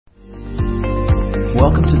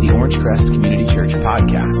Welcome to the Orange Crest Community Church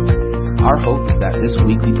podcast. Our hope is that this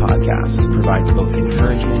weekly podcast provides both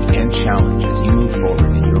encouragement and challenge as you move forward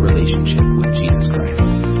in your relationship with Jesus Christ.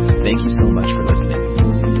 Thank you so much for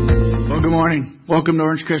listening. Well, good morning. Welcome to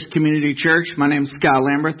Orange Crest Community Church. My name is Scott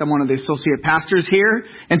Lambert. I'm one of the associate pastors here.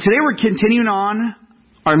 And today we're continuing on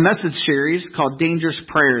our message series called Dangerous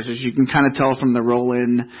Prayers, as you can kind of tell from the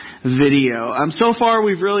roll-in video. So far,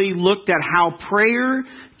 we've really looked at how prayer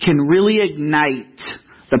can really ignite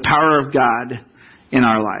the power of God in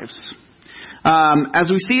our lives. As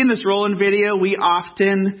we see in this roll-in video, we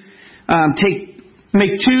often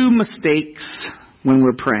make two mistakes when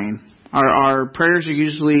we're praying. Our prayers are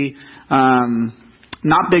usually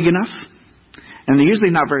not big enough, and they're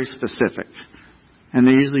usually not very specific. And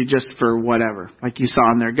they're usually just for whatever, like you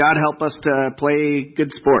saw in there. God help us to play good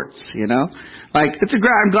sports, you know? Like,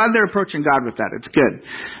 I'm glad they're approaching God with that. It's good.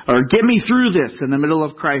 Or get me through this in the middle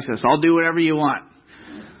of crisis. I'll do whatever you want.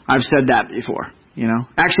 I've said that before, you know?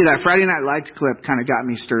 Actually, that Friday Night Lights clip kind of got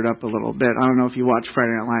me stirred up a little bit. I don't know if you watched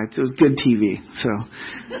Friday Night Lights. It was good TV,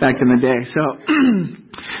 so, back in the day. So,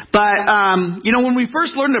 but, you know, when we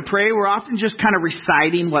first learn to pray, we're often just kind of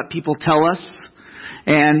reciting what people tell us.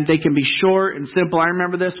 And they can be short and simple. I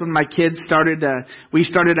remember this when my kids we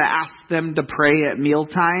started to ask them to pray at meal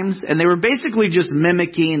times. And they were basically just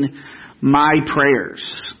mimicking my prayers.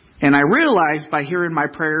 And I realized by hearing my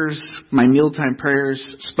prayers, my mealtime prayers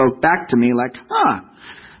spoke back to me like,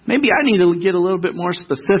 maybe I need to get a little bit more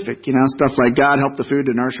specific. You know, stuff like God help the food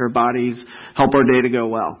to nourish our bodies, help our day to go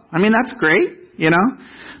well. I mean, that's great, you know.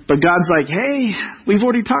 But God's like, hey, we've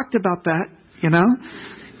already talked about that, you know.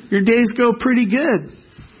 Your days go pretty good,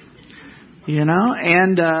 you know,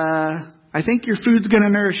 and I think your food's going to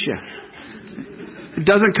nourish you. It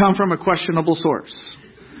doesn't come from a questionable source.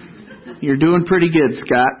 You're doing pretty good,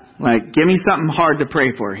 Scott. Like, give me something hard to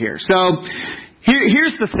pray for here. So,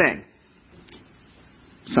 here's the thing.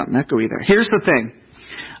 Something echoey there. Here's the thing.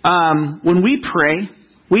 When we pray,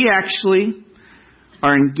 we actually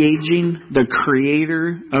are engaging the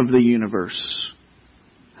creator of the universe.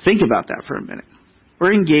 Think about that for a minute.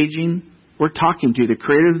 We're talking to the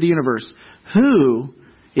creator of the universe who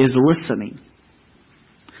is listening,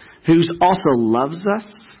 who's also loves us,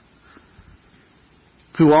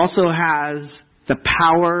 who also has the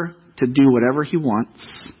power to do whatever he wants,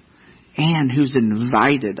 and who's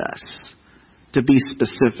invited us to be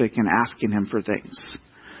specific in asking him for things.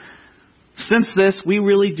 Since this, we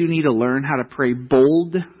really do need to learn how to pray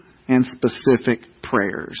bold and specific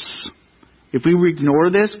prayers. If we ignore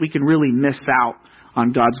this, we can really miss out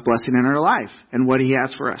on God's blessing in our life and what he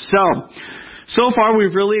has for us. So far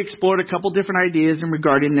we've really explored a couple different ideas in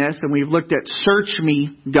regarding this, and we've looked at Search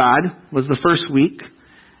Me, God, was the first week.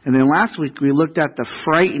 And then last week we looked at the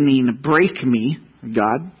frightening Break Me,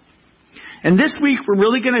 God. And this week we're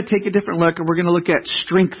really going to take a different look, and we're going to look at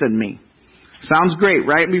Strengthen Me. Sounds great,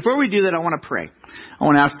 right? And before we do that, I want to pray. I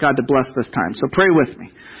want to ask God to bless this time. So pray with me.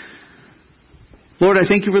 Lord, I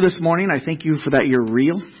thank you for this morning. I thank you for that you're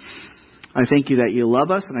real. I thank you that you love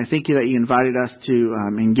us, and I thank you that you invited us to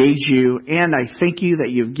engage you, and I thank you that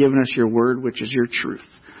you've given us your word, which is your truth.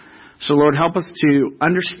 So, Lord, help us to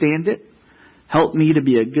understand it. Help me to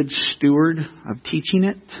be a good steward of teaching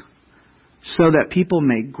it so that people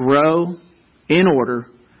may grow in order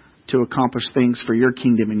to accomplish things for your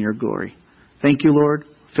kingdom and your glory. Thank you, Lord.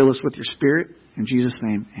 Fill us with your spirit. In Jesus'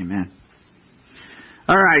 name, amen.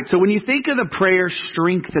 All right, so when you think of the prayer,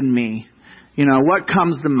 Strengthen Me, you know, what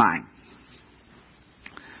comes to mind?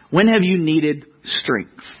 When have you needed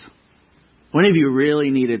strength? When have you really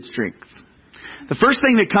needed strength? The first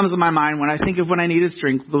thing that comes to my mind when I think of when I needed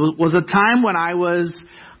strength was a time when I was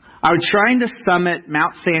trying to summit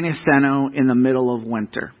Mount San Jacinto in the middle of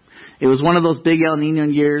winter. It was one of those big El Nino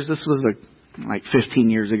years. This was like 15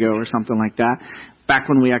 years ago or something like that, back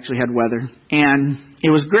when we actually had weather. And it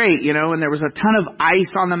was great, you know, and there was a ton of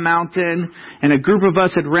ice on the mountain, and a group of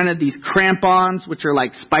us had rented these crampons, which are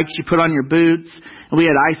like spikes you put on your boots. And we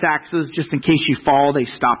had ice axes just in case you fall, they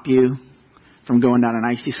stop you from going down an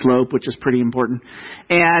icy slope, which is pretty important.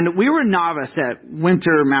 And we were novice at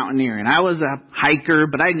winter mountaineering. I was a hiker,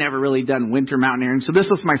 but I'd never really done winter mountaineering. So this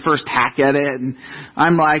was my first hack at it. And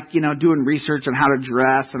I'm like, you know, doing research on how to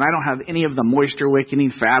dress. And I don't have any of the moisture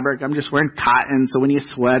wicking fabric. I'm just wearing cotton. So when you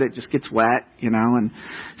sweat, it just gets wet, you know, and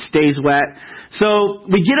stays wet. So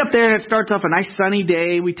we get up there and it starts off a nice sunny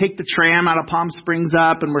day. We take the tram out of Palm Springs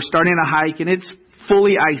up and we're starting a hike, and it's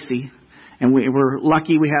fully icy. And we're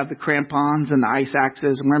lucky we have the crampons and the ice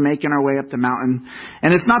axes, and we're making our way up the mountain.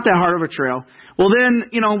 And it's not that hard of a trail. Well, then,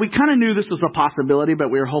 we kind of knew this was a possibility, but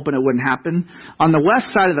we were hoping it wouldn't happen. On the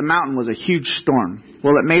west side of the mountain was a huge storm.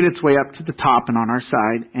 Well, it made its way up to the top and on our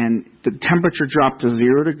side, and the temperature dropped to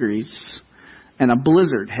 0 degrees, and a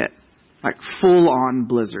blizzard hit, like full-on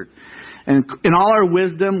blizzard. And in all our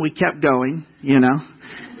wisdom, we kept going,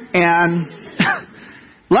 And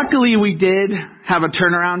luckily, we did have a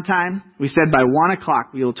turnaround time. We said by 1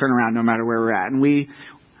 o'clock we will turn around no matter where we're at. And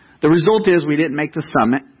the result is we didn't make the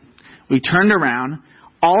summit. We turned around.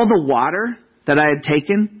 All the water that I had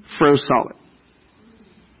taken froze solid.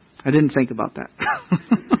 I didn't think about that.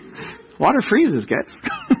 Water freezes, guys.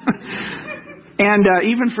 And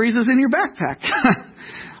even freezes in your backpack.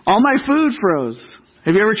 All my food froze.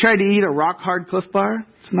 Have you ever tried to eat a rock-hard Cliff Bar?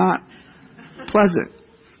 It's not pleasant.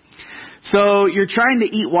 So you're trying to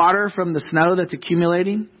eat water from the snow that's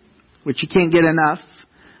accumulating, which you can't get enough.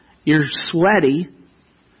 You're sweaty.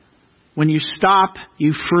 When you stop,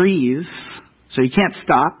 you freeze. So you can't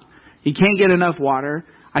stop. You can't get enough water.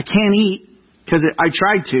 I can't eat because I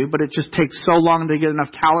tried to, but it just takes so long to get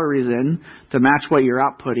enough calories in to match what you're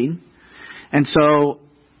outputting. And so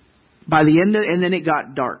by the end and then it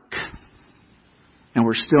got dark. And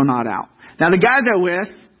we're still not out. Now the guys I'm with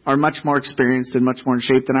are much more experienced and much more in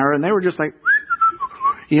shape than I are, and they were just like,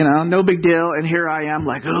 no big deal. And here I am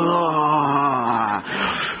like, and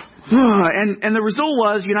the result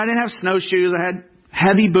was, I didn't have snowshoes. I had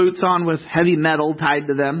heavy boots on with heavy metal tied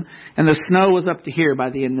to them, and the snow was up to here by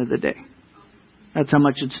the end of the day. That's how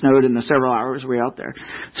much it snowed in the several hours we were out there.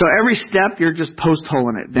 So every step, you're just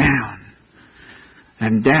post-holing it down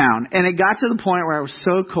and down. And it got to the point where I was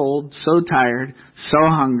so cold, so tired, so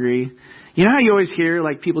hungry. You know how you always hear,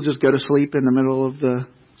 people just go to sleep in the middle of the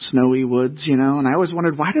snowy woods, And I always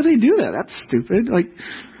wondered, why do they do that? That's stupid.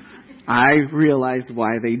 I realized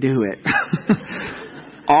why they do it.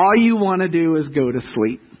 All you want to do is go to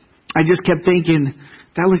sleep. I just kept thinking,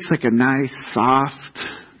 that looks like a nice, soft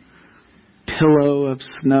pillow of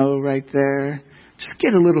snow right there. Just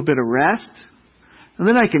get a little bit of rest, and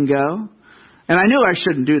then I can go. And I knew I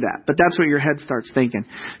shouldn't do that, but that's what your head starts thinking.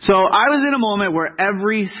 So I was in a moment where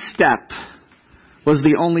every step was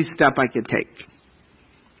the only step I could take.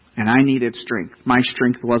 And I needed strength. My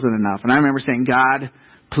strength wasn't enough. And I remember saying, God,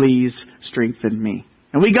 please strengthen me.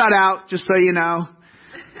 And we got out, just so you know.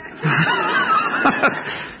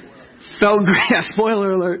 Felt great. Yeah,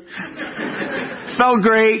 spoiler alert. Felt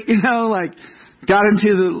great, got into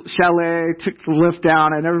the chalet, took the lift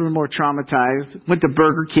down. I'd never been more traumatized. Went to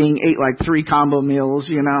Burger King, ate 3 combo meals,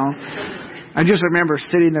 I just remember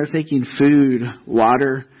sitting there thinking food,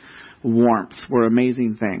 water, warmth were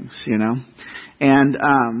amazing things, And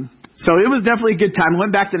so it was definitely a good time.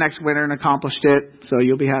 Went back the next winter and accomplished it. So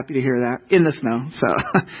you'll be happy to hear that. In the snow. So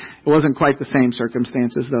it wasn't quite the same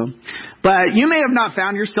circumstances, though. But you may have not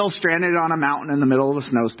found yourself stranded on a mountain in the middle of a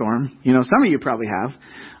snowstorm. Some of you probably have.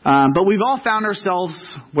 But we've all found ourselves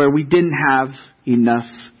where we didn't have enough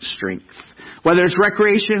strength. Whether it's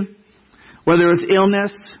recreation, whether it's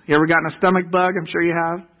illness. You ever gotten a stomach bug? I'm sure you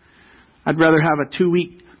have. I'd rather have a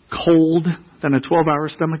 2-week cold than a 12-hour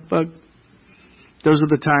stomach bug. Those are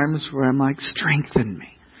the times where I'm like, strengthen me.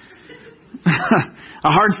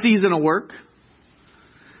 A hard season of work.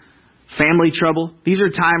 Family trouble. These are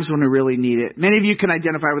times when we really need it. Many of you can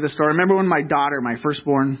identify with this story. Remember when my daughter, my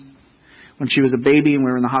firstborn, when she was a baby and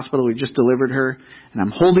we were in the hospital, we just delivered her. And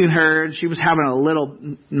I'm holding her, and she was having a little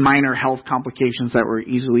minor health complications that were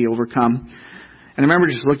easily overcome. And I remember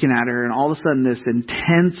just looking at her, and all of a sudden this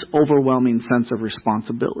intense, overwhelming sense of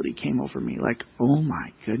responsibility came over me. Oh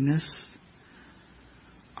my goodness.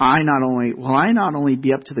 I not only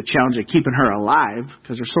be up to the challenge of keeping her alive,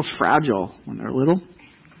 because they're so fragile when they're little,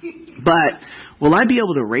 but will I be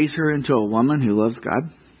able to raise her into a woman who loves God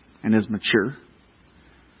and is mature?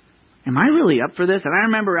 Am I really up for this? And I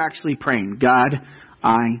remember actually praying, God,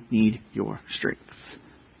 I need your strength.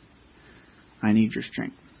 I need your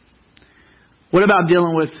strength. What about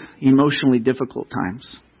dealing with emotionally difficult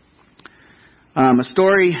times? A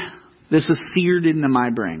story, this is seared into my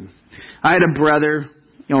brain. I had a brother,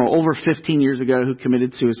 over 15 years ago who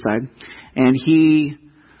committed suicide. And he,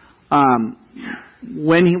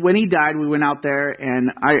 when he died, we went out there, and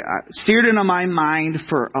I seared into my mind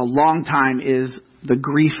for a long time is the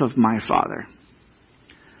grief of my father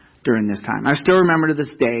during this time. I still remember to this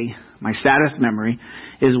day, my saddest memory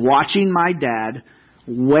is watching my dad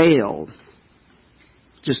wail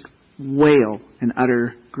in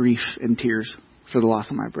utter grief and tears for the loss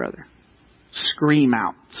of my brother. Scream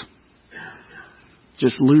out.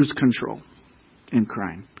 Just lose control in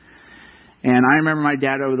crying. And I remember my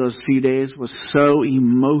dad over those few days was so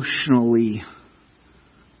emotionally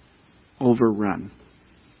overrun.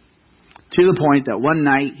 To the point that one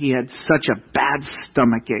night he had such a bad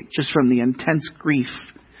stomachache just from the intense grief.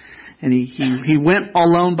 And he went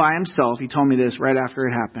alone by himself. He told me this right after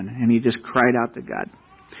it happened. And he just cried out to God.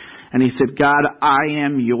 And he said, God, I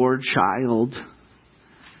am your child.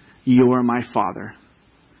 You are my father.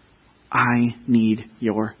 I need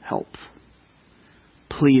your help.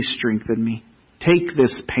 Please strengthen me. Take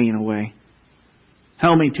this pain away.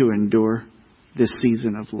 Help me to endure this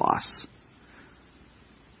season of loss.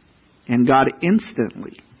 And God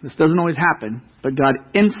instantly, this doesn't always happen, but God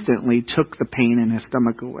instantly took the pain in his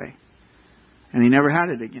stomach away. And he never had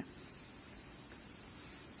it again.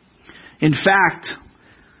 In fact,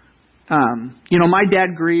 my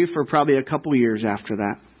dad grieved for probably a couple years after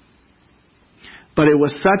that. But it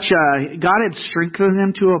was God had strengthened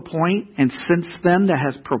him to a point, and since then that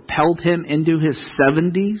has propelled him into his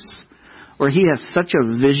 70s, where he has such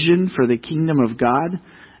a vision for the kingdom of God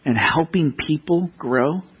and helping people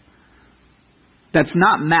grow that's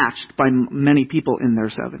not matched by many people in their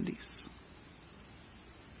 70s.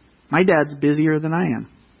 My dad's busier than I am.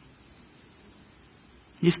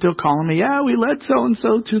 He's still calling me, we led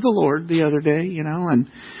so-and-so to the Lord the other day, and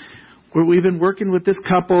we've been working with this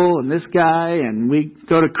couple and this guy, and we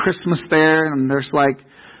go to Christmas there, and there's like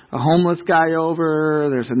a homeless guy over.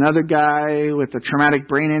 There's another guy with a traumatic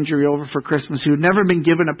brain injury over for Christmas who'd never been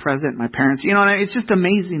given a present. My parents, it's just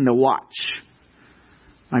amazing to watch.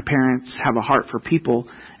 My parents have a heart for people,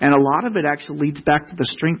 and a lot of it actually leads back to the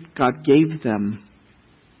strength God gave them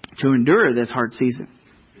to endure this hard season.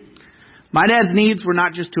 My dad's needs were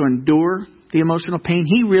not just to endure the emotional pain.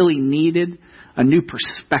 He really needed a new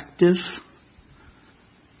perspective.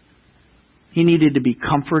 He needed to be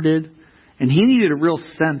comforted, and he needed a real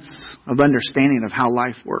sense of understanding of how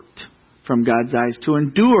life worked from God's eyes to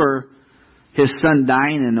endure his son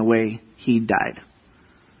dying in the way he died.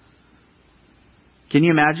 Can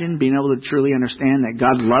you imagine being able to truly understand that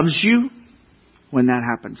God loves you when that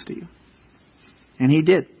happens to you? And he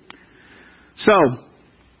did. So,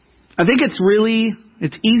 I think it's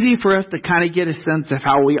easy for us to kind of get a sense of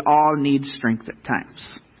how we all need strength at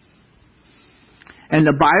times. And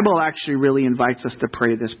the Bible actually really invites us to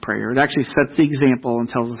pray this prayer. It actually sets the example and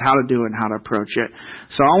tells us how to do it and how to approach it.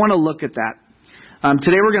 So I want to look at that.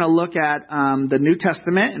 Today we're going to look at the New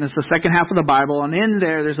Testament, and it's the second half of the Bible. And in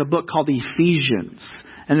there's a book called Ephesians.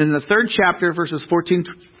 And in the third chapter, verses 14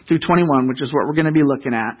 through 21, which is what we're going to be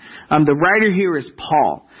looking at, the writer here is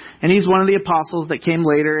Paul. And he's one of the apostles that came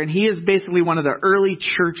later, and he is basically one of the early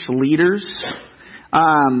church leaders.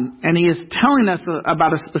 And he is telling us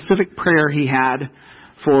about a specific prayer he had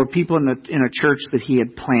for people in a church that he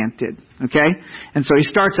had planted. Okay? And so he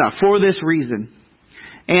starts out, for this reason.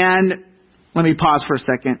 And let me pause for a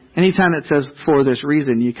second. Anytime it says for this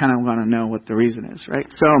reason, you kind of want to know what the reason is, right?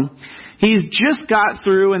 So he's just got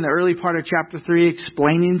through in the early part of chapter 3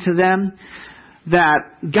 explaining to them that,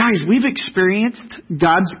 guys, we've experienced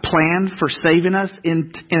God's plan for saving us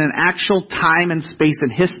in an actual time and space in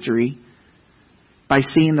history by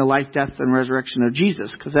seeing the life, death, and resurrection of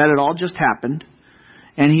Jesus, because that had all just happened.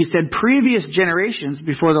 And he said previous generations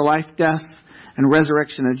before the life, death, and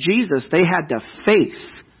resurrection of Jesus, they had to faith.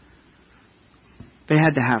 They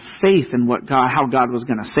had to have faith in how God was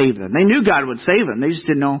going to save them. They knew God would save them. They just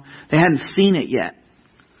didn't know. They hadn't seen it yet.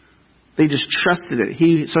 They just trusted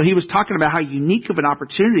it. So he was talking about how unique of an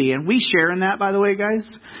opportunity, and we share in that, by the way, guys,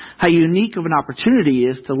 how unique of an opportunity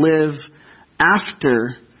is to live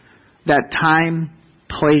after that time,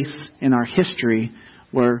 place in our history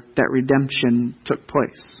where that redemption took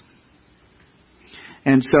place.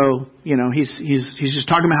 And so, he's just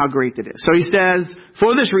talking about how great it is. So he says,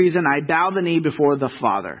 for this reason, I bow the knee before the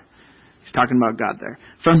Father. He's talking about God there.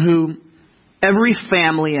 From whom every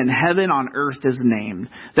family in heaven on earth is named,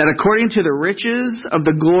 that according to the riches of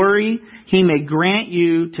the glory, he may grant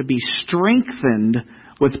you to be strengthened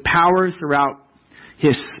with power throughout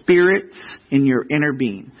his Spirit in your inner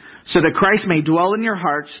being, so that Christ may dwell in your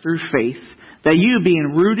hearts through faith, that you,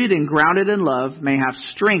 being rooted and grounded in love, may have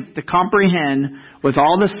strength to comprehend with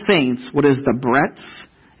all the saints what is the breadth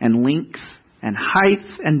and length and height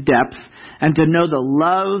and depth, and to know the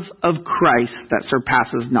love of Christ that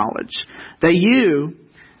surpasses knowledge, that you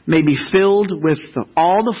may be filled with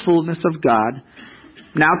all the fullness of God,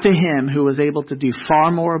 now to him who is able to do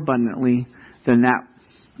far more abundantly than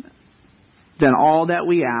all that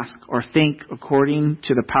we ask or think, according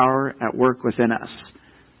to the power at work within us.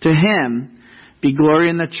 To him be glory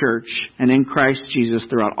in the church and in Christ Jesus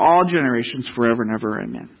throughout all generations, forever and ever.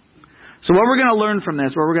 Amen. So what we're going to learn from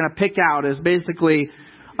this, what we're going to pick out, is basically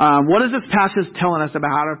What is this passage telling us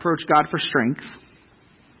about how to approach God for strength?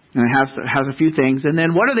 And it has a few things. And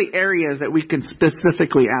then what are the areas that we can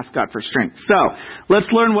specifically ask God for strength? So let's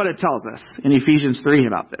learn what it tells us in Ephesians 3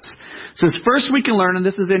 about this. It says, first we can learn, and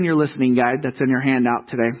this is in your listening guide that's in your handout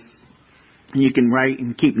today. And you can write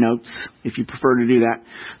and keep notes if you prefer to do that.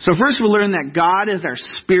 So first we'll learn that God is our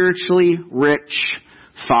spiritually rich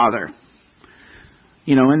Father.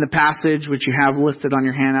 You know, in the passage which you have listed on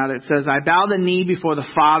your handout, it says, I bow the knee before the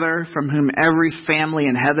Father from whom every family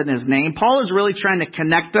in heaven is named. Paul is really trying to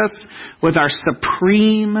connect us with our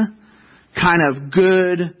supreme kind of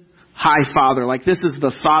good high Father. Like this is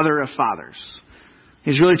the Father of fathers.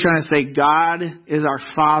 He's really trying to say God is our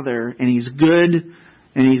Father and He's good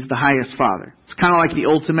and He's the highest Father. It's kind of like the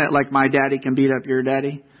ultimate, like my daddy can beat up your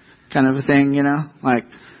daddy kind of a thing, you know. Like,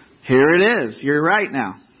 here it is. You're right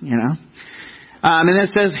now, you know. And it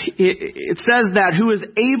says that who is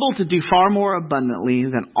able to do far more abundantly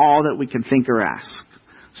than all that we can think or ask.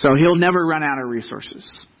 So He'll never run out of resources.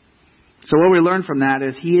 So what we learn from that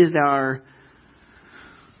is He is our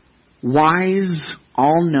wise,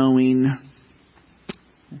 all-knowing,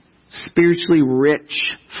 spiritually rich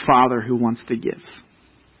Father who wants to give.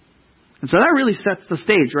 And so that really sets the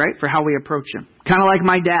stage, right, for how we approach Him. Kind of like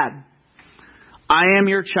my dad. I am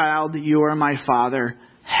your child, you are my Father.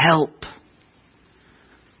 Help.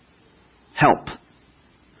 Help.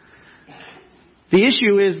 The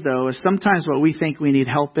issue is, though, is sometimes what we think we need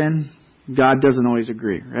help in, God doesn't always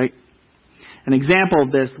agree, right? An example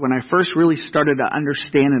of this, when I first really started to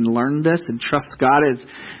understand and learn this and trust God, is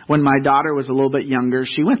when my daughter was a little bit younger.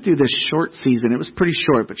 She went through this short season. It was pretty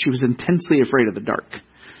short, but she was intensely afraid of the dark.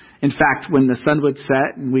 In fact, when the sun would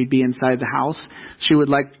set and we'd be inside the house, she would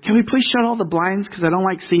like, can we please shut all the blinds? Because I don't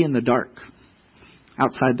like seeing the dark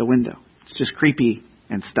outside the window. It's just creepy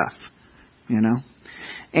and stuff. You know?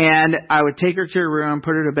 And I would take her to her room,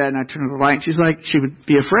 put her to bed, and I'd turn on the light. And she would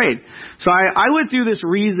be afraid. So I went through this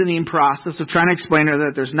reasoning process of trying to explain to her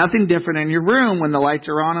that there's nothing different in your room when the lights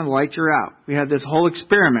are on and the lights are out. We had this whole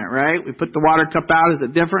experiment, right? We put the water cup out. Is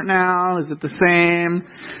it different now? Is it the same?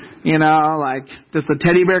 You know, like, does the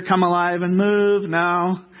teddy bear come alive and move?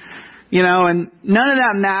 No. You know, and none of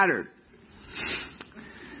that mattered.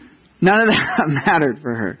 None of that mattered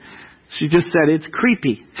for her. She just said, it's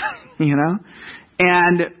creepy, you know?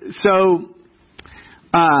 And so,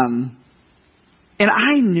 and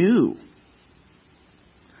I knew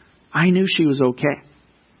she was okay.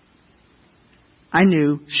 I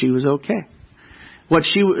knew she was okay. What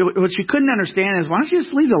she couldn't understand is, why don't you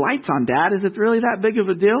just leave the lights on, Dad? Is it really that big of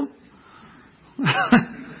a deal?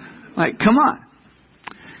 Like, come on.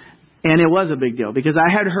 And it was a big deal because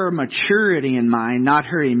I had her maturity in mind, not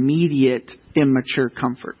her immediate immature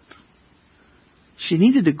comfort. She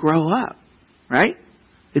needed to grow up, right?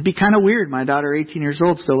 It'd be kind of weird, my daughter, 18 years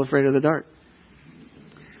old, still afraid of the dark.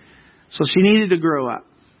 So she needed to grow up.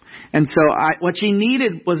 And so what she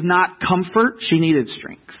needed was not comfort, she needed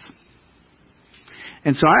strength.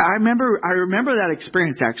 And so I remember that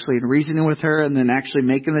experience actually, and reasoning with her and then actually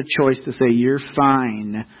making the choice to say, you're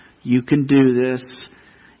fine, you can do this,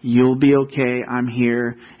 you'll be okay, I'm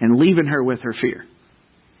here, and leaving her with her fear.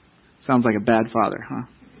 Sounds like a bad father,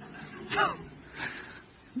 huh?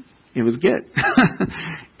 It was good.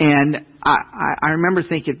 And I remember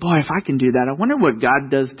thinking, boy, if I can do that, I wonder what God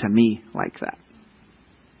does to me like that.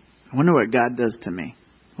 I wonder what God does to me.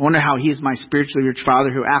 I wonder how He's my spiritually rich Father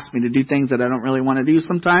who asks me to do things that I don't really want to do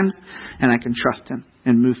sometimes, and I can trust Him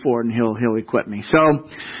and move forward, and He'll equip me.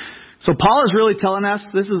 So Paul is really telling us,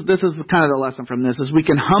 this is kind of the lesson from this, is we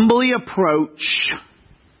can humbly approach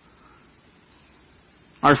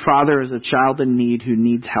our Father as a child in need who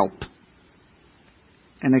needs help,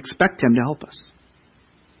 and expect Him to help us.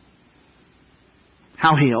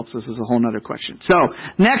 How He helps us is a whole other question. So,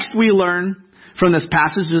 next we learn from this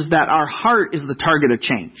passage is that our heart is the target of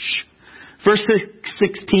change. Verse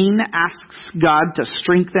 16 asks God to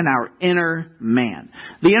strengthen our inner man.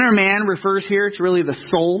 The inner man refers here to really the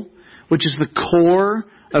soul, which is the core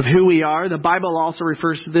of who we are. The Bible also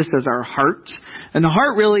refers to this as our heart. And the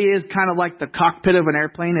heart really is kind of like the cockpit of an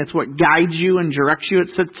airplane. It's what guides you and directs you.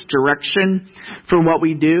 It sets direction for what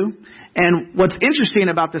we do. And what's interesting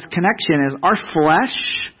about this connection is our flesh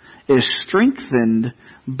is strengthened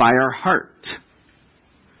by our heart.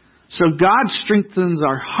 So God strengthens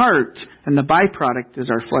our heart, and the byproduct is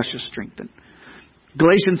our flesh is strengthened.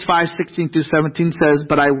 Galatians 5:16-17 says,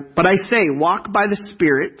 But I say, walk by the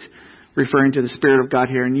Spirit, referring to the Spirit of God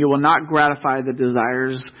here, and you will not gratify the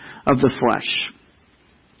desires of the flesh.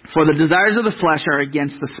 For the desires of the flesh are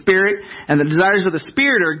against the Spirit, and the desires of the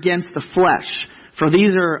Spirit are against the flesh. For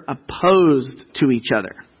these are opposed to each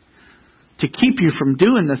other, to keep you from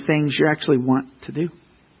doing the things you actually want to do.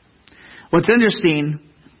 What's interesting,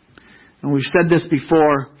 and we've said this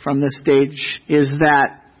before from this stage, is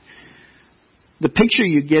that the picture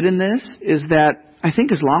you get in this is that I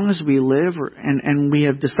think as long as we live and we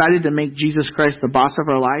have decided to make Jesus Christ the boss of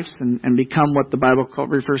our lives and become what the Bible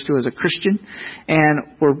refers to as a Christian,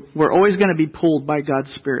 and we're always going to be pulled by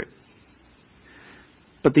God's Spirit.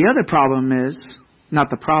 But the other problem is,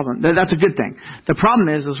 not the problem, that's a good thing. The problem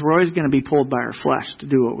is we're always going to be pulled by our flesh to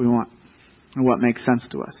do what we want and what makes sense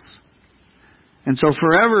to us. And so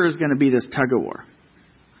forever is going to be this tug of war.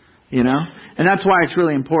 You know? And that's why it's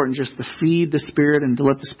really important just to feed the Spirit and to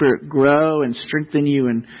let the Spirit grow and strengthen you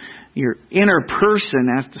and your inner person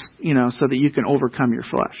as to, so that you can overcome your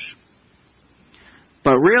flesh.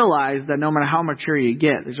 But realize that no matter how mature you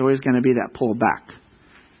get, there's always going to be that pull back.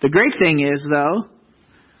 The great thing is, though,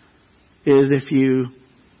 is if you,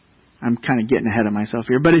 I'm kind of getting ahead of myself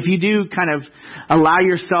here, but if you do kind of allow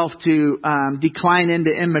yourself to decline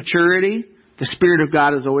into immaturity, the Spirit of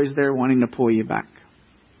God is always there wanting to pull you back.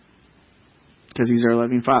 Because He's our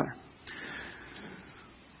loving Father.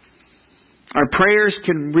 Our prayers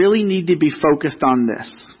can really need to be focused on this.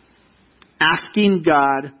 Asking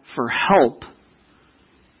God for help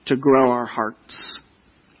to grow our hearts.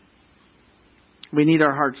 We need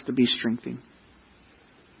our hearts to be strengthened.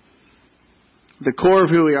 The core of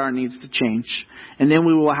who we are needs to change. And then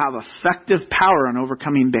we will have effective power on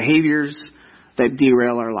overcoming behaviors that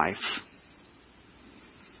derail our life.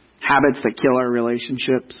 Habits that kill our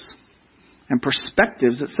relationships. And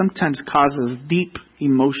perspectives that sometimes causes deep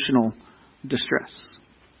emotional distress.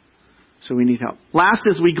 So we need help. Last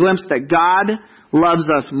is we glimpse that God loves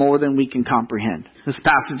us more than we can comprehend. This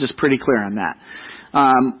passage is pretty clear on that.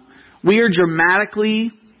 We are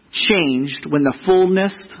dramatically changed when the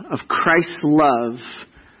fullness of Christ's love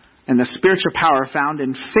and the spiritual power found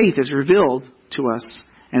in faith is revealed to us,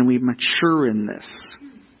 and we mature in this.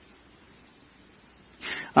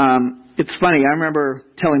 It's funny, I remember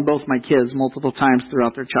telling both my kids multiple times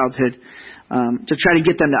throughout their childhood to try to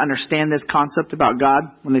get them to understand this concept about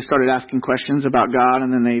God when they started asking questions about God,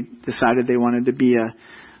 and then they decided they wanted to be a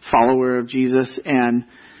follower of Jesus. And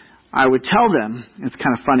I would tell them, it's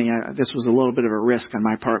kind of funny, this was a little bit of a risk on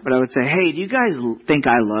my part, but I would say, hey, do you guys think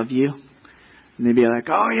I love you? And they'd be like,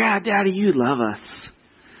 oh yeah, Daddy, you love us.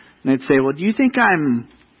 And I'd say, well, do you think I'm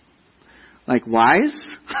like wise?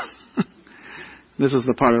 This is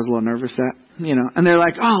the part I was a little nervous at, And they're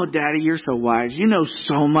like, oh, Daddy, you're so wise. You know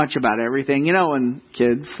so much about everything. When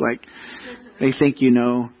kids, they think you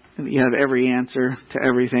have every answer to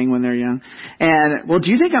everything when they're young. And, well,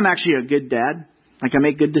 do you think I'm actually a good dad? Like, I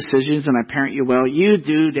make good decisions and I parent you well? You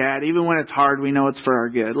do, Dad. Even when it's hard, we know it's for our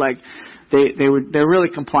good. Like, they're really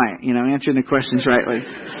compliant, answering the questions rightly.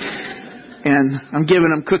 And I'm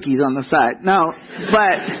giving them cookies on the side. No,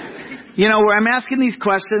 but... where I'm asking these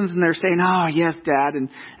questions and they're saying, oh, yes, Dad. And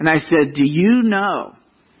I said, do you know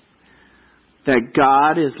that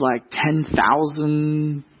God is like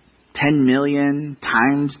 10,000, 10 million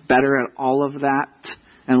times better at all of that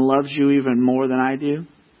and loves you even more than I do?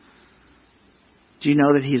 Do you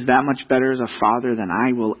know that He's that much better as a father than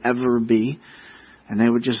I will ever be? And they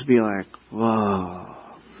would just be like, whoa.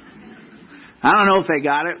 I don't know if they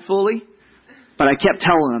got it fully, but I kept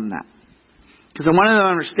telling them that. Because I wanted them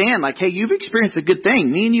to understand, hey, you've experienced a good thing.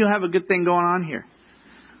 Me and you have a good thing going on here.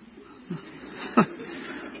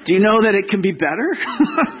 Do you know that it can be better?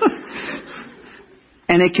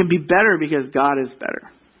 And it can be better because God is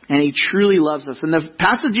better. And He truly loves us. And the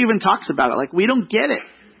passage even talks about it. We don't get it.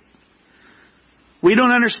 We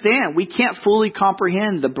don't understand. We can't fully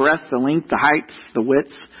comprehend the breadth, the length, the height, the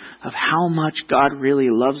width of how much God really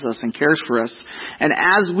loves us and cares for us. And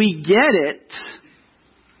as we get it,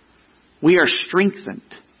 we are strengthened.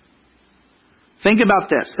 Think about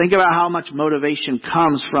this. Think about how much motivation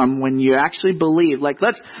comes from when you actually believe.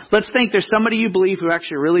 Let's think there's somebody you believe who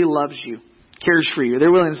actually really loves you, cares for you.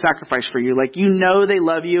 They're willing to sacrifice for you. They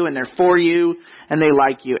love you and they're for you and they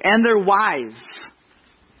like you. And they're wise.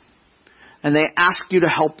 And they ask you to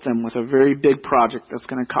help them with a very big project that's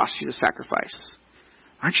going to cost you to sacrifice.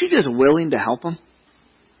 Aren't you just willing to help them?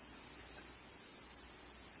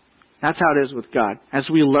 That's how it is with God. As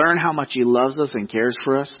we learn how much He loves us and cares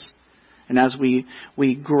for us, and as we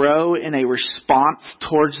grow in a response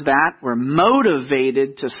towards that, we're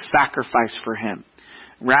motivated to sacrifice for Him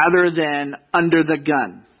rather than under the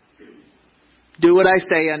gun. Do what I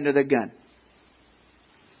say under the gun.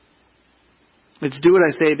 It's do what I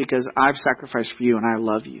say because I've sacrificed for you and I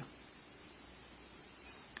love you.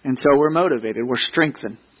 And so we're motivated. We're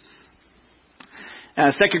strengthened.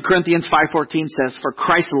 2 Corinthians 5:14 says, "For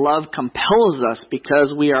Christ's love compels us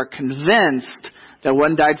because we are convinced that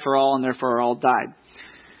one died for all and therefore all died."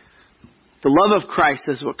 The love of Christ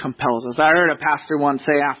is what compels us. I heard a pastor once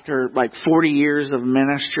say after 40 years of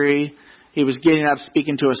ministry, he was getting up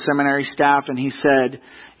speaking to a seminary staff, and he said,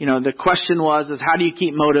 the question is how do you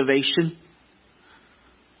keep motivation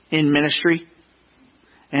in ministry?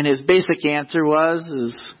 And his basic answer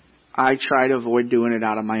is I try to avoid doing it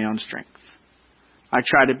out of my own strength. I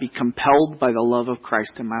try to be compelled by the love of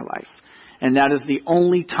Christ in my life. And that is the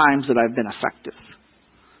only times that I've been effective.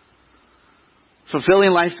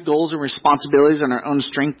 Fulfilling life's goals and responsibilities on our own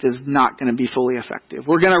strength is not going to be fully effective.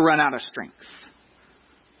 We're going to run out of strength.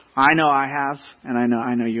 I know I have, and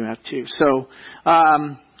I know you have too. So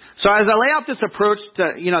as I lay out this approach to,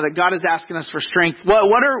 that God is asking us for strength,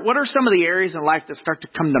 what are some of the areas in life that start to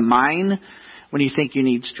come to mind when you think you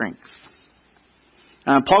need strength?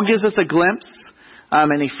 Paul gives us a glimpse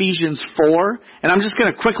in Ephesians 4. And I'm just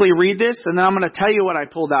going to quickly read this, and then I'm going to tell you what I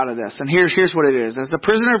pulled out of this. And here's what it is. "As a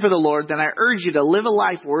prisoner for the Lord, then I urge you to live a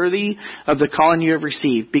life worthy of the calling you have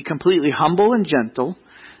received. Be completely humble and gentle.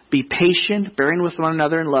 Be patient, bearing with one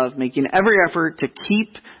another in love, making every effort to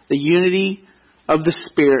keep the unity of the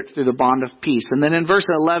Spirit through the bond of peace." And then in verse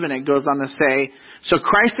 11 it goes on to say, "So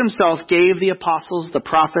Christ himself gave the apostles, the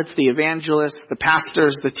prophets, the evangelists, the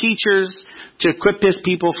pastors, the teachers to equip his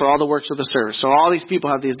people for all the works of the service." So all these people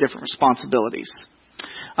have these different responsibilities.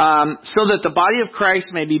 "So that the body of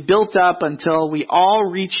Christ may be built up until we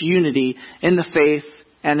all reach unity in the faith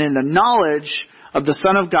and in the knowledge of the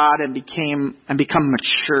Son of God and become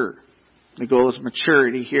mature." The goal is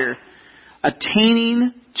maturity here.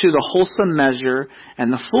 "Attaining to the wholesome measure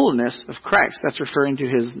and the fullness of Christ." That's referring to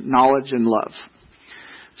his knowledge and love.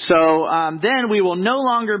 "So then we will no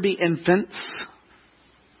longer be infants.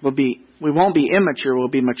 We won't be immature. We'll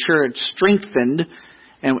be mature and strengthened.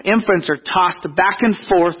 And infants are tossed back and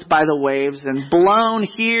forth by the waves and blown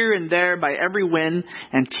here and there by every wind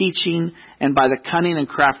and teaching and by the cunning and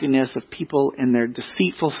craftiness of people in their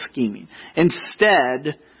deceitful scheming.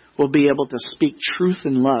 Instead, we'll be able to speak truth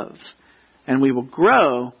in love. And we will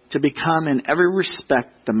grow to become in every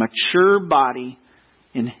respect the mature body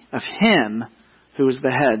of him who is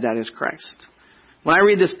the head, that is Christ." When I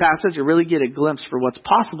read this passage, I really get a glimpse for what's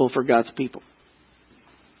possible for God's people.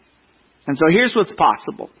 And so here's what's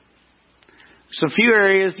possible. So a few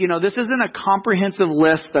areas, this isn't a comprehensive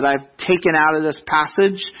list that I've taken out of this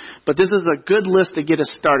passage, but this is a good list to get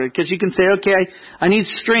us started. Because you can say, okay, I need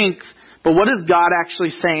strength, but what is God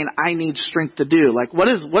actually saying I need strength to do? What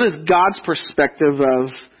is God's perspective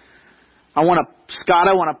of, Scott,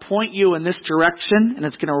 I want to point you in this direction, and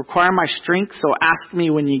it's going to require my strength, so ask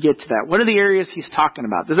me when you get to that. What are the areas he's talking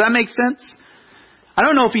about? Does that make sense? I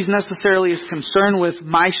don't know if he's necessarily as concerned with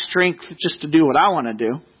my strength just to do what I want to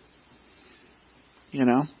do.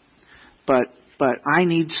 But I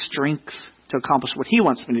need strength to accomplish what he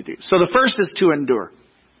wants me to do. So the first is to endure.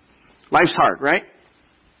 Life's hard, right?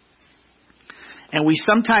 And we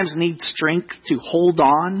sometimes need strength to hold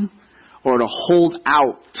on or to hold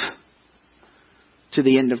out to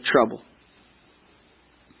the end of trouble.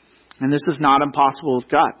 And this is not impossible with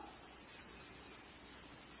God.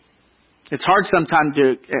 It's hard sometimes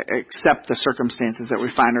to accept the circumstances that we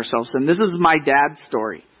find ourselves in. This is my dad's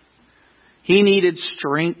story. He needed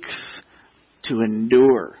strength to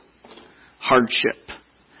endure hardship.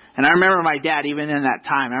 And I remember my dad, even in that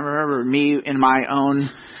time, I remember me in my own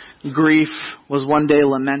grief was one day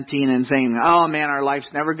lamenting and saying, "Oh man, our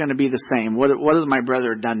life's never going to be the same. What has my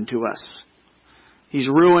brother done to us? He's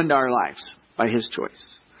ruined our lives by his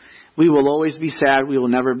choice. We will always be sad. We will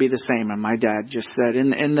never be the same." And my dad just said,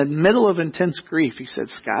 in the middle of intense grief, he said,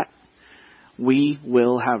 "Scott, we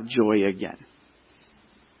will have joy again."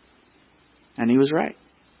 And he was right.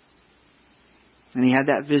 And he had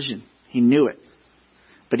that vision. He knew it.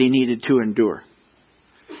 But he needed to endure.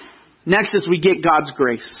 Next is we get God's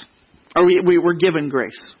grace. Or we're given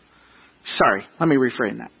grace. Sorry, let me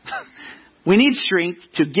reframe that. We need strength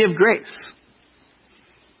to give grace.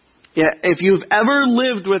 Yeah, if you've ever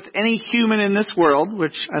lived with any human in this world,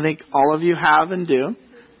 which I think all of you have and do,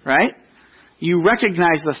 right? You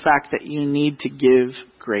recognize the fact that you need to give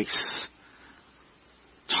grace.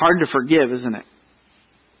 It's hard to forgive, isn't it?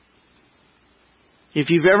 If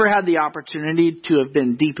you've ever had the opportunity to have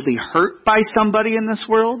been deeply hurt by somebody in this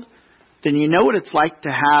world, then you know what it's like to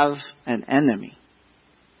have an enemy.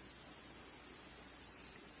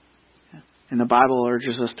 And the Bible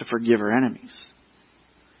urges us to forgive our enemies.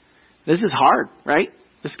 This is hard, right?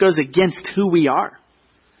 This goes against who we are.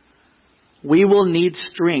 We will need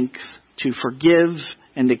strength to forgive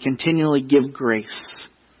and to continually give grace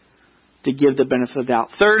to give the benefit of the doubt.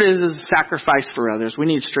 Third is sacrifice for others. We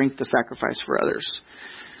need strength to sacrifice for others.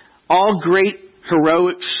 All great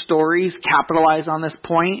heroic stories capitalize on this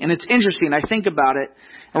point. And it's interesting. I think about it,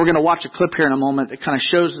 and we're going to watch a clip here in a moment that kind of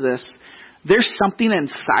shows this. There's something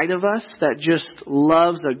inside of us that just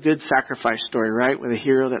loves a good sacrifice story, right? With a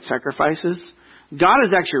hero that sacrifices. God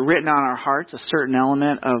has actually written on our hearts a certain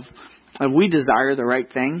element of we desire the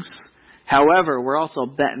right things. However, we're also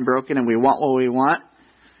bent and broken and we want what we want.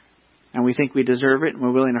 And we think we deserve it and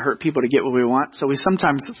we're willing to hurt people to get what we want. So we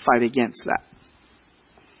sometimes fight against that.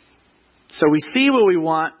 So we see what we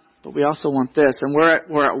want, but we also want this. And we're at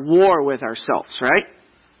war with ourselves, right?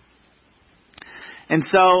 And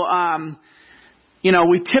so,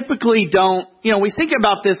 we typically don't, we think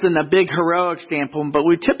about this in the big heroic standpoint, but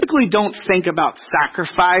we typically don't think about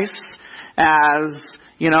sacrifice as,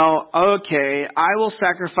 okay, I will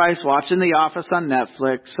sacrifice watching The Office on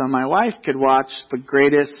Netflix so my wife could watch the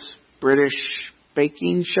greatest British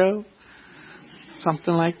baking show.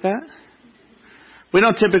 Something like that. We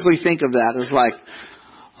don't typically think of that as like,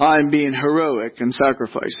 I'm being heroic and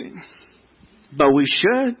sacrificing. But we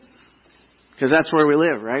should, because that's where we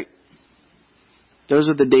live, right? Those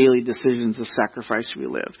are the daily decisions of sacrifice we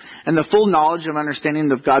live. And the full knowledge and understanding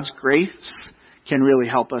of God's grace can really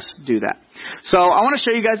help us do that. So I want to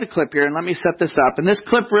show you guys a clip here, and let me set this up. And this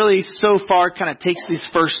clip really so far kind of takes these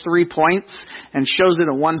first 3 points and shows it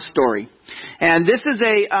in one story. And this is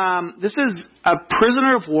a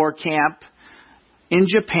prisoner of war camp in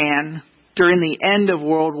Japan during the end of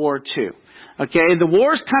World War II. Okay, the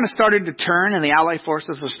wars kind of started to turn and the Allied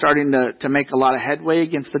forces were starting to make a lot of headway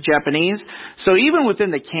against the Japanese. So even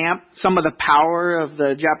within the camp, some of the power of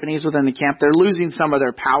the Japanese within the camp, they're losing some of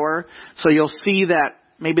their power. So you'll see that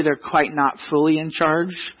maybe they're quite not fully in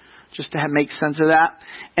charge, just to make sense of that.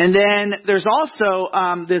 And then there's also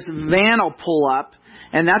this van will pull up,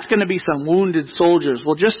 and that's going to be some wounded soldiers.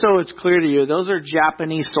 Well, just so it's clear to you, those are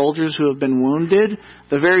Japanese soldiers who have been wounded,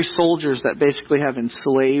 the very soldiers that basically have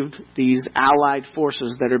enslaved these Allied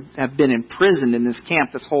forces that have been imprisoned in this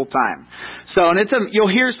camp this whole time. So, and you'll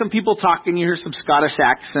hear some people talking, you hear some Scottish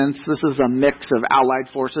accents. This is a mix of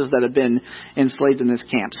Allied forces that have been enslaved in this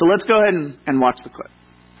camp. So let's go ahead and watch the clip.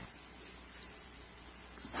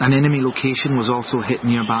 An enemy location was also hit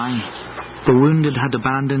nearby. The wounded had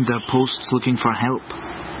abandoned their posts looking for help.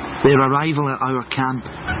 Their arrival at our camp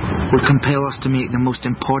would compel us to make the most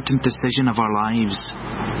important decision of our lives.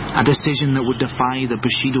 A decision that would defy the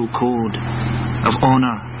Bushido code of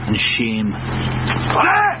honor and shame.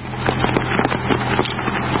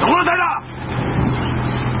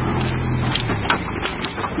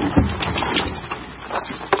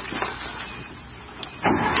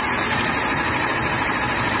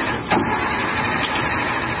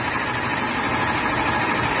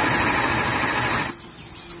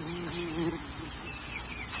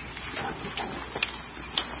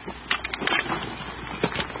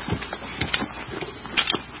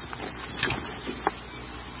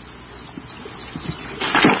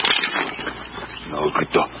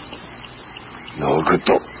 No good.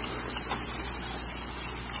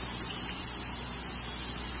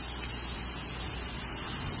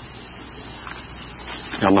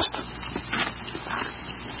 Ernest.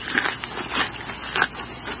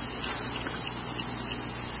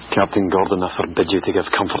 Captain Gordon, I forbid you to give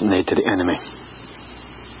comfort and aid to the enemy.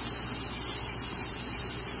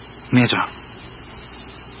 Major,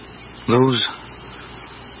 those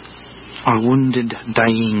are wounded,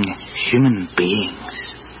 dying human beings.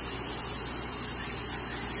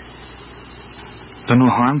 They're no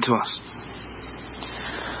harm to us.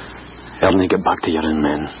 Ernie, get back to your own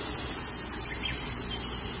men.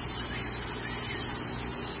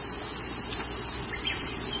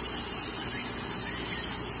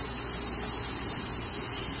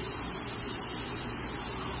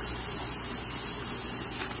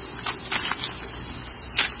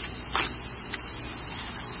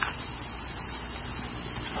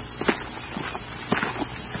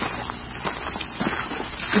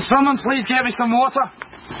 Could someone please get me some water?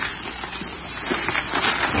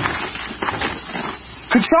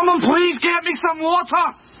 Could someone please get me some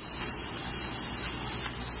water?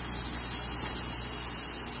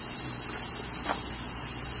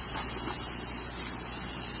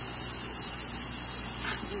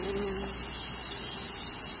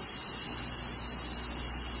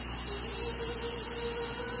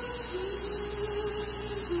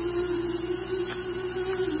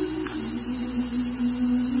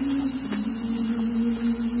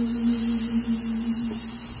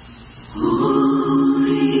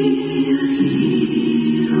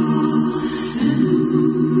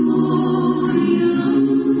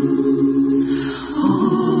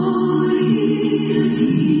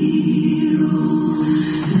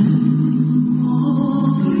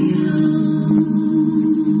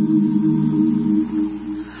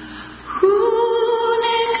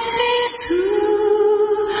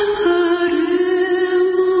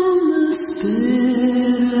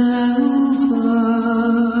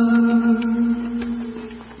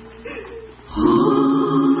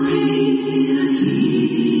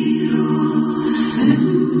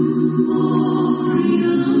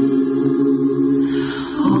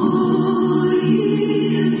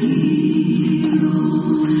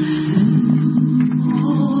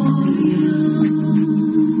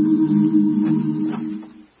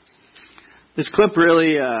 This clip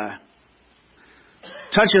really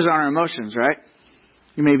touches on our emotions, right?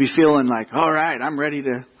 You may be feeling like, all right, I'm ready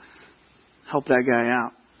to help that guy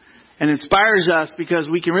out. And inspires us because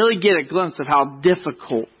we can really get a glimpse of how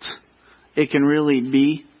difficult it can really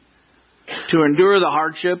be to endure the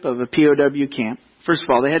hardship of a POW camp. First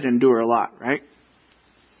of all, they had to endure a lot, right?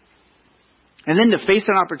 And then to face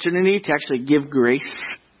an opportunity to actually give grace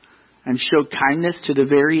and show kindness to the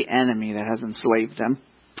very enemy that has enslaved them.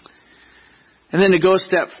 And then to go a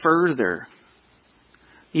step further,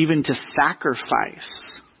 even to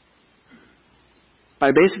sacrifice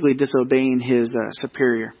by basically disobeying his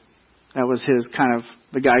superior. That was his kind of,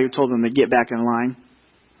 the guy who told him to get back in line.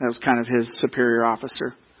 That was kind of his superior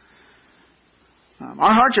officer.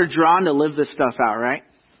 Our hearts are drawn to live this stuff out, right?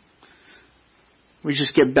 We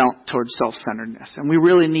just get bent towards self-centeredness. And we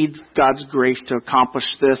really need God's grace to accomplish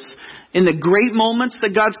this in the great moments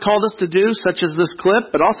that God's called us to do, such as this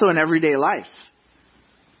clip, but also in everyday life.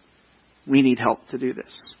 We need help to do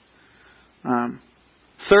this.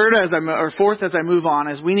 Fourth, as I move on,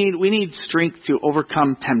 is we need strength to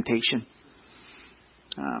overcome temptation.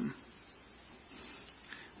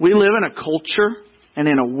 We live in a culture and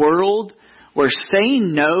in a world where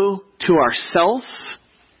saying no to ourselves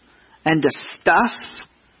and to stuff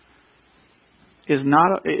is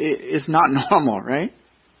not normal, right?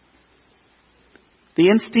 The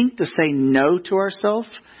instinct to say no to ourselves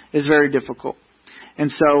is very difficult. And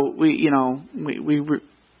so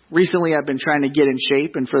recently I've been trying to get in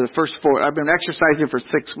shape, and for the first I've been exercising for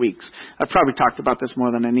 6 weeks. I've probably talked about this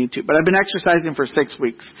more than I need to, but I've been exercising for 6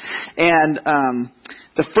 weeks. And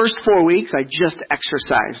the first 4 weeks I just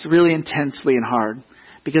exercised really intensely and hard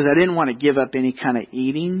because I didn't want to give up any kind of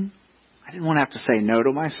eating. I didn't want to have to say no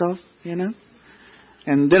to myself,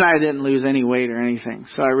 And then I didn't lose any weight or anything.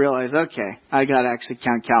 So I realized, okay, I got to actually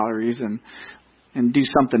count calories and do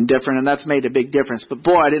something different, and that's made a big difference. But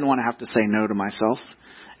boy, I didn't want to have to say no to myself.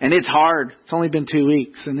 And it's hard. It's only been 2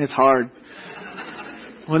 weeks, and it's hard.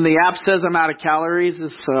 When the app says I'm out of calories,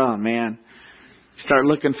 oh man. You start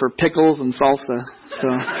looking for pickles and salsa.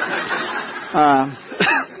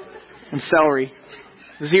 And celery.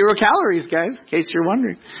 0 calories, guys, in case you're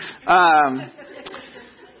wondering.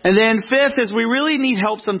 And then fifth is we really need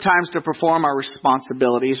help sometimes to perform our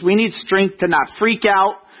responsibilities. We need strength to not freak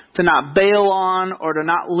out, to not bail on, or to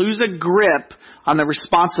not lose a grip on the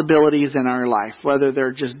responsibilities in our life, whether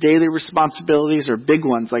they're just daily responsibilities or big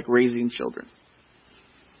ones like raising children.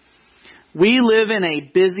 We live in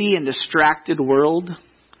a busy and distracted world,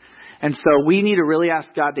 and so we need to really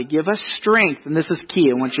ask God to give us strength, and this is key,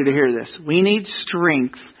 I want you to hear this. We need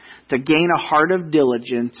strength to gain a heart of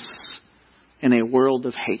diligence in a world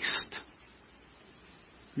of haste.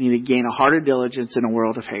 We need to gain a heart of diligence in a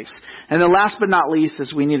world of haste. And then last but not least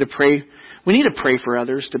is we need to pray. We need to pray for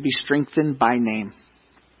others to be strengthened by name.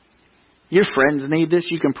 Your friends need this.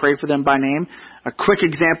 You can pray for them by name. A quick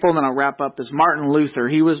example, and then I'll wrap up, is Martin Luther.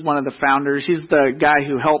 He was one of the founders. He's the guy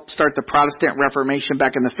who helped start the Protestant Reformation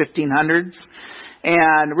back in the 1500s.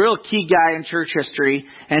 And a real key guy in church history.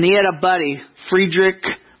 And he had a buddy, Friedrich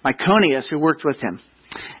Myconius, who worked with him.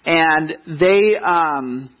 And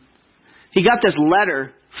he got this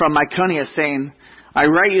letter from Myconius saying, I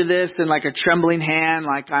write you this in like a trembling hand,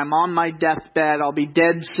 like I'm on my deathbed. I'll be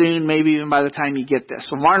dead soon, maybe even by the time you get this.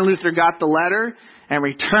 So Martin Luther got the letter and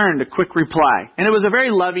returned a quick reply. And it was a very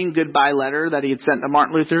loving goodbye letter that he had sent to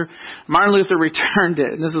Martin Luther. Martin Luther returned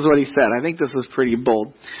it, and this is what he said. I think this was pretty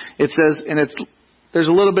bold. It says, and there's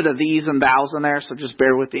a little bit of these and thous in there, so just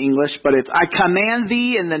bear with the English. But it's, I command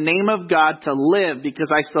thee in the name of God to live because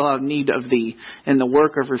I still have need of thee in the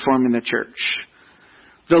work of reforming the church.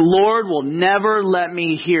 The Lord will never let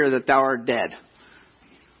me hear that thou art dead.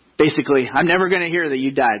 Basically, I'm never going to hear that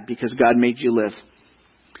you died because God made you live.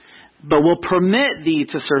 But will permit thee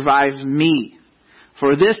to survive me.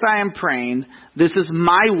 For this I am praying, this is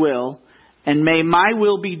my will, and may my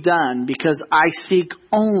will be done because I seek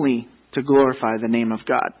only to glorify the name of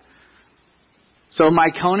God. So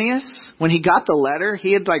Myconius, when he got the letter,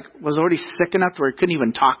 he had was already sick enough where he couldn't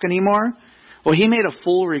even talk anymore. Well, he made a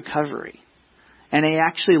full recovery. And he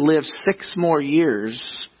actually lived 6 more years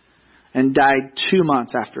and died 2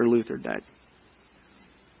 months after Luther died.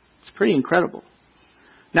 It's pretty incredible.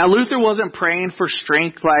 Now, Luther wasn't praying for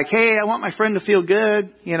strength like, hey, I want my friend to feel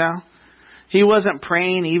good, He wasn't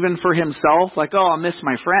praying even for himself like, oh, I'll miss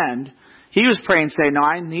my friend. He was praying saying, no,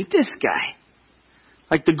 I need this guy.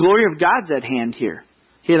 Like the glory of God's at hand here.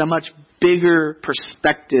 He had a much bigger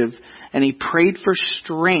perspective, and he prayed for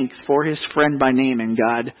strength for his friend by name, and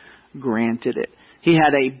God granted it. He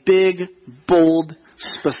had a big, bold,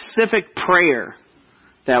 specific prayer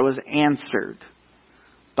that was answered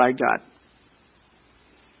by God.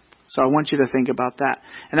 So I want you to think about that.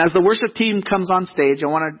 And as the worship team comes on stage, I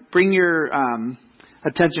want to bring your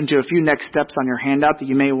attention to a few next steps on your handout that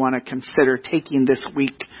you may want to consider taking this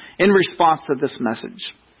week in response to this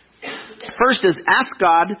message. First is ask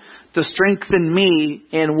God to strengthen me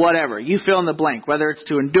in whatever. You fill in the blank, whether it's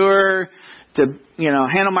to endure, to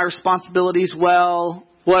handle my responsibilities well,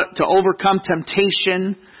 to overcome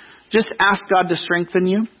temptation. Just ask God to strengthen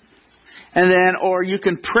you. And then, or you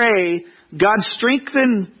can pray, God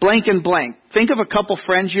strengthen blank and blank. Think of a couple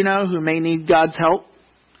friends you know who may need God's help,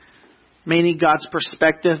 may need God's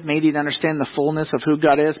perspective, may need to understand the fullness of who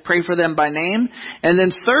God is. Pray for them by name. And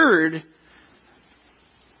then third,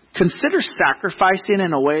 consider sacrificing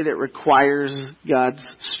in a way that requires God's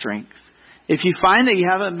strength. If you find that you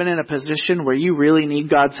haven't been in a position where you really need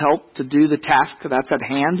God's help to do the task that's at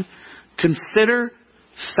hand, consider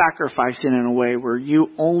sacrificing in a way where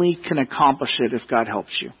you only can accomplish it if God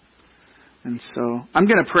helps you. And so I'm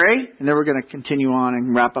going to pray, and then we're going to continue on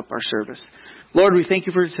and wrap up our service. Lord, we thank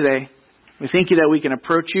you for today. We thank you that we can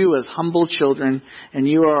approach you as humble children, and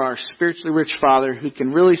you are our spiritually rich Father who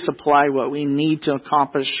can really supply what we need to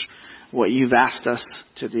accomplish what you've asked us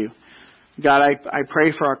to do. God, I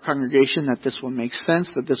pray for our congregation that this will make sense,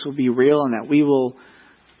 that this will be real, and that we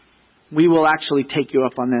will actually take you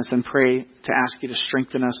up on this and pray to ask you to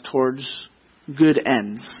strengthen us towards good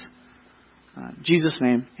ends. In Jesus'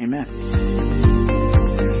 name, amen.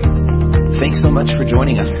 Thanks so much for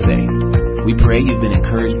joining us today. We pray you've been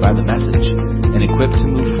encouraged by the message and equipped to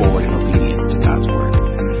move forward in obedience to God's Word.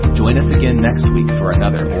 Join us again next week for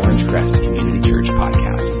another Orange Crest Community Church